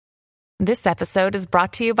This episode is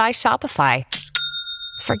brought to you by Shopify.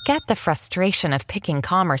 Forget the frustration of picking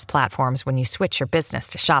commerce platforms when you switch your business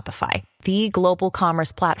to Shopify, the global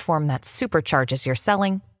commerce platform that supercharges your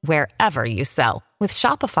selling wherever you sell. With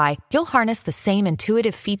Shopify, you'll harness the same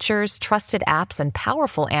intuitive features, trusted apps, and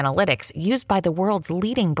powerful analytics used by the world's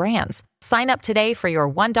leading brands. Sign up today for your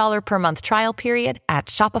 $1 per month trial period at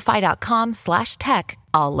shopify.com/tech,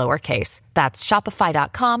 all lowercase. That's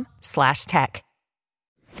shopify.com/tech.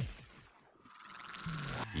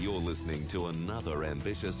 You're listening to another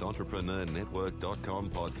ambitious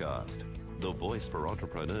EntrepreneurNetwork.com podcast, the voice for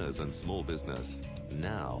entrepreneurs and small business.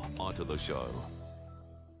 Now, onto the show.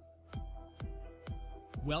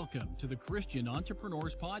 Welcome to the Christian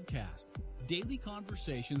Entrepreneurs Podcast, daily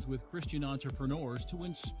conversations with Christian entrepreneurs to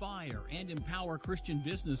inspire and empower Christian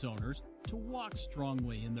business owners to walk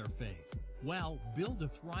strongly in their faith, while build a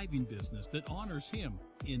thriving business that honors Him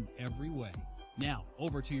in every way. Now,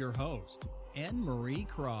 over to your host, Anne-Marie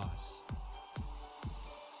Cross.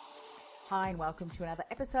 Hi, and welcome to another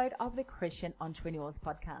episode of the Christian Entrepreneurs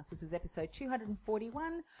Podcast. This is episode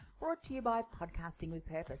 241, brought to you by Podcasting with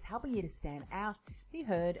Purpose, helping you to stand out, be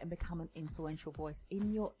heard, and become an influential voice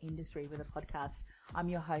in your industry with a podcast. I'm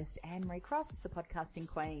your host, Anne-Marie Cross, the podcasting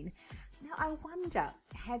queen. Now, I wonder,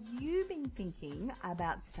 have you been thinking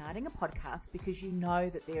about starting a podcast because you know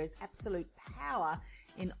that there is absolute power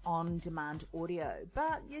in on-demand audio,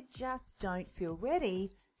 but you just don't feel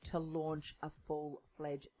ready to launch a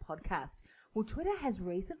full-fledged podcast? Well, Twitter has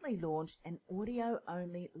recently launched an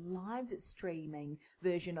audio-only live streaming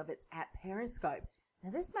version of its app Periscope.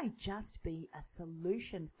 Now, this may just be a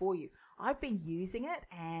solution for you. I've been using it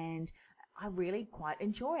and I really quite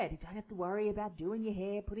enjoy it. You don't have to worry about doing your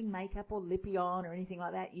hair, putting makeup or lippy on or anything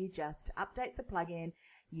like that. You just update the plugin,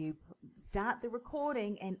 you start the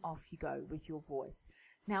recording, and off you go with your voice.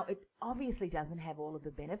 Now, it obviously doesn't have all of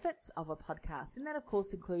the benefits of a podcast, and that, of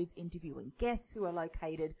course, includes interviewing guests who are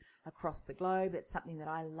located across the globe. It's something that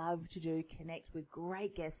I love to do, connect with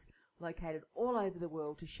great guests located all over the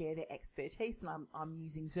world to share their expertise, and I'm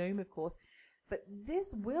using Zoom, of course. But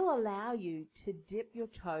this will allow you to dip your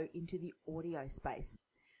toe into the audio space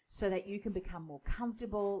so that you can become more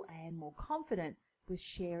comfortable and more confident with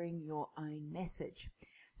sharing your own message.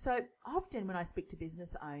 So often when I speak to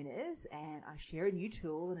business owners and I share a new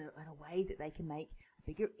tool in a way that they can make a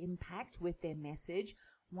bigger impact with their message,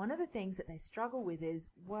 one of the things that they struggle with is,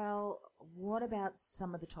 well, what about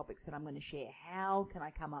some of the topics that I'm going to share? How can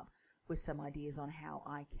I come up with some ideas on how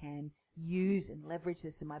I can use and leverage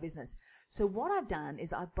this in my business? So what I've done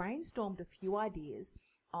is I've brainstormed a few ideas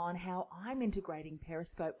on how I'm integrating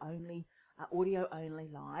Periscope only, audio only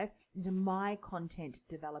live into my content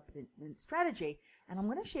development strategy. And I'm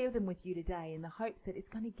going to share them with you today in the hopes that it's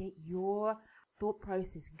going to get your thought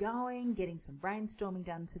process going, getting some brainstorming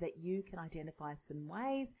done so that you can identify some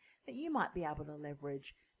ways that you might be able to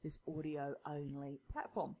leverage this audio only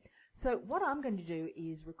platform. So what I'm going to do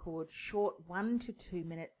is record short 1 to 2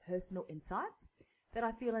 minute personal insights that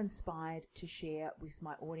I feel inspired to share with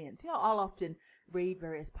my audience. You know, I'll often read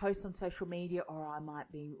various posts on social media, or I might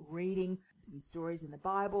be reading some stories in the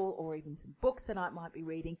Bible, or even some books that I might be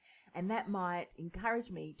reading, and that might encourage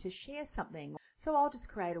me to share something. So I'll just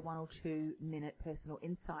create a 1 or 2 minute personal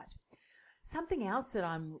insight. Something else that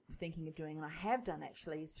I'm thinking of doing, and I have done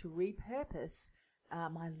actually, is to repurpose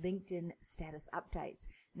my LinkedIn status updates.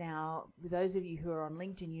 Now, for those of you who are on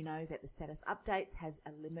LinkedIn, you know that the status updates has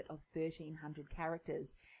a limit of 1,300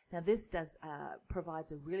 characters. Now, this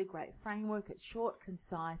provides a really great framework. It's short,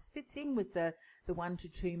 concise, fits in with the 1 to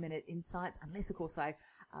 2 minute insights, unless, of course, I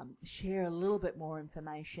share a little bit more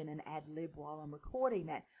information and ad lib while I'm recording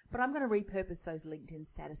that. But I'm going to repurpose those LinkedIn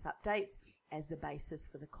status updates as the basis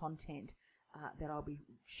for the content that I'll be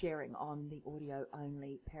sharing on the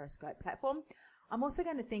audio-only Periscope platform. I'm also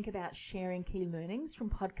going to think about sharing key learnings from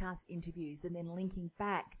podcast interviews and then linking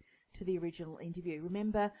back to the original interview.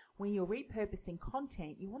 Remember, when you're repurposing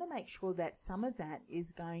content, you want to make sure that some of that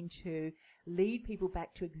is going to lead people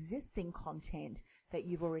back to existing content that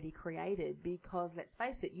you've already created, because let's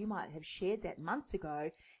face it, you might have shared that months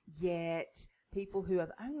ago, yet people who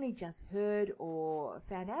have only just heard or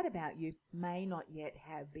found out about you may not yet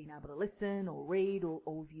have been able to listen or read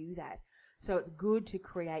or view that. So it's good to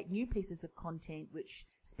create new pieces of content which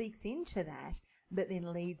speaks into that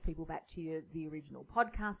then leads people back to the original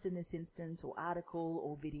podcast in this instance, or article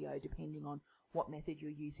or video, depending on what method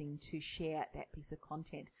you're using to share that piece of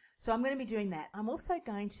content. So I'm going to be doing that. I'm also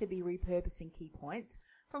going to be repurposing key points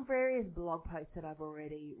from various blog posts that I've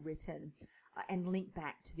already written and link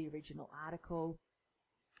back to the original article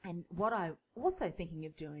And what I'm also thinking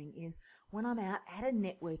of doing is when I'm out at a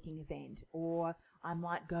networking event, or I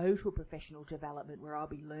might go to a professional development where I'll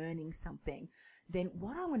be learning something, then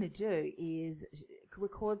what I want to do is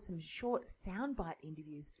record some short soundbite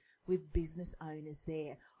interviews with business owners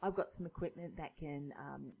there. I've got some equipment that can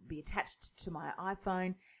be attached to my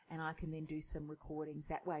iPhone, and I can then do some recordings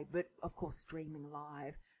that way, but of course streaming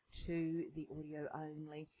live to the audio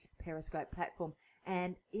only Periscope platform.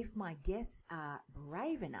 And if my guests are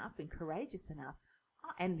brave enough and courageous enough,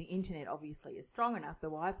 and the internet obviously is strong enough, the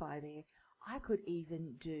Wi-Fi there, I could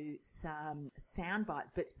even do some sound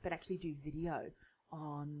bites, but actually do video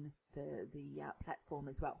on the platform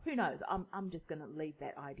as well. Who knows? I'm just going to leave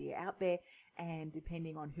that idea out there, and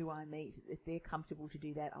depending on who I meet, if they're comfortable to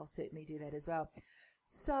do that, I'll certainly do that as well.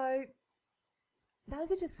 So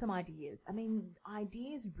those are just some ideas. I mean,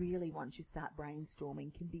 ideas really, once you start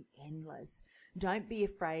brainstorming, can be endless. Don't be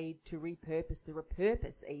afraid to repurpose the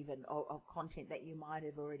repurpose even of content that you might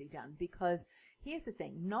have already done, because here's the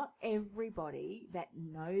thing, not everybody that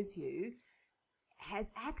knows you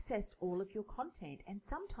has accessed all of your content, and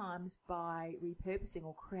sometimes by repurposing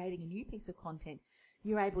or creating a new piece of content,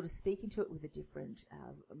 you're able to speak into it with a different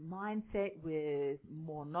mindset, with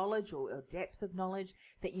more knowledge or depth of knowledge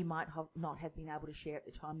that you might not have been able to share at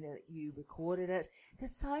the time that you recorded it.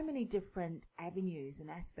 There's so many different avenues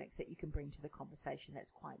and aspects that you can bring to the conversation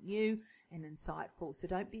that's quite new and insightful. So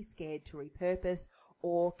don't be scared to repurpose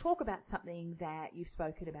or talk about something that you've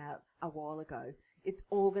spoken about a while ago. It's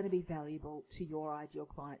all going to be valuable to your ideal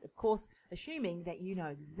client, of course, assuming that you know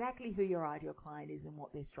exactly who your ideal client is and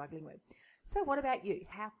what they're struggling with. So what about you?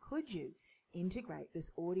 How could you integrate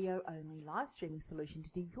this audio-only live streaming solution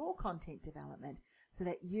to do your content development so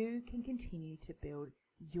that you can continue to build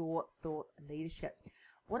your thought leadership?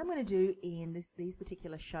 What I'm going to do in these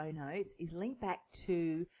particular show notes is link back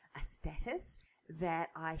to a status that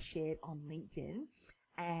I shared on LinkedIn.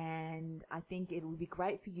 And I think it would be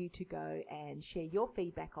great for you to go and share your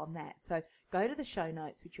feedback on that. So go to the show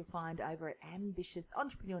notes, which you'll find over at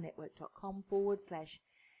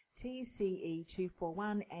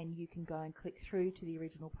ambitiousentrepreneurnetwork.com/TCE241, and you can go and click through to the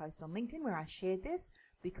original post on LinkedIn where I shared this,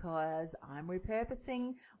 because I'm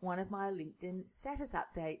repurposing one of my LinkedIn status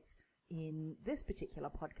updates in this particular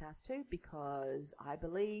podcast too, because I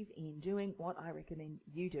believe in doing what I recommend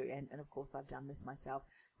you do. And of course, I've done this myself,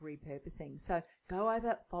 repurposing. So go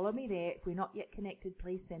over, follow me there. If we're not yet connected,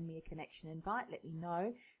 please send me a connection invite. Let me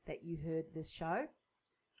know that you heard this show.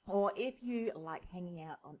 Or if you like hanging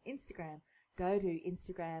out on Instagram, go to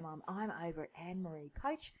Instagram. I'm over at Anne-Marie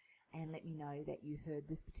Coach, and let me know that you heard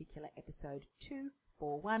this particular episode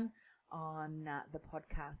 241 on the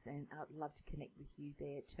podcast, and I'd love to connect with you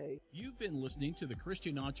there too. You've been listening to the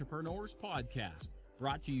Christian Entrepreneurs Podcast,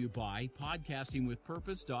 brought to you by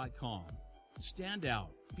podcastingwithpurpose.com. Stand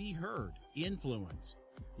out, be heard, influence.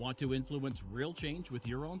 Want to influence real change with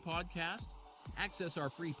your own podcast? Access our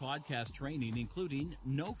free podcast training, including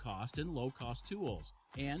no-cost and low-cost tools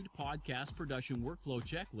and podcast production workflow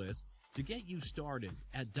checklists to get you started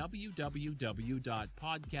at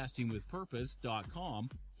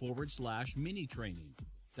www.podcastingwithpurpose.com/mini training.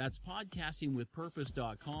 That's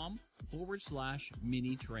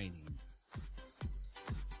podcastingwithpurpose.com/mini training.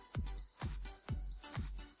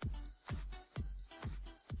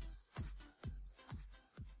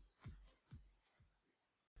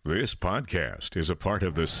 This podcast is a part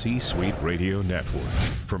of the C-Suite Radio Network.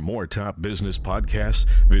 For more top business podcasts,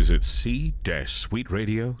 visit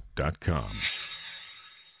c-suiteradio.com.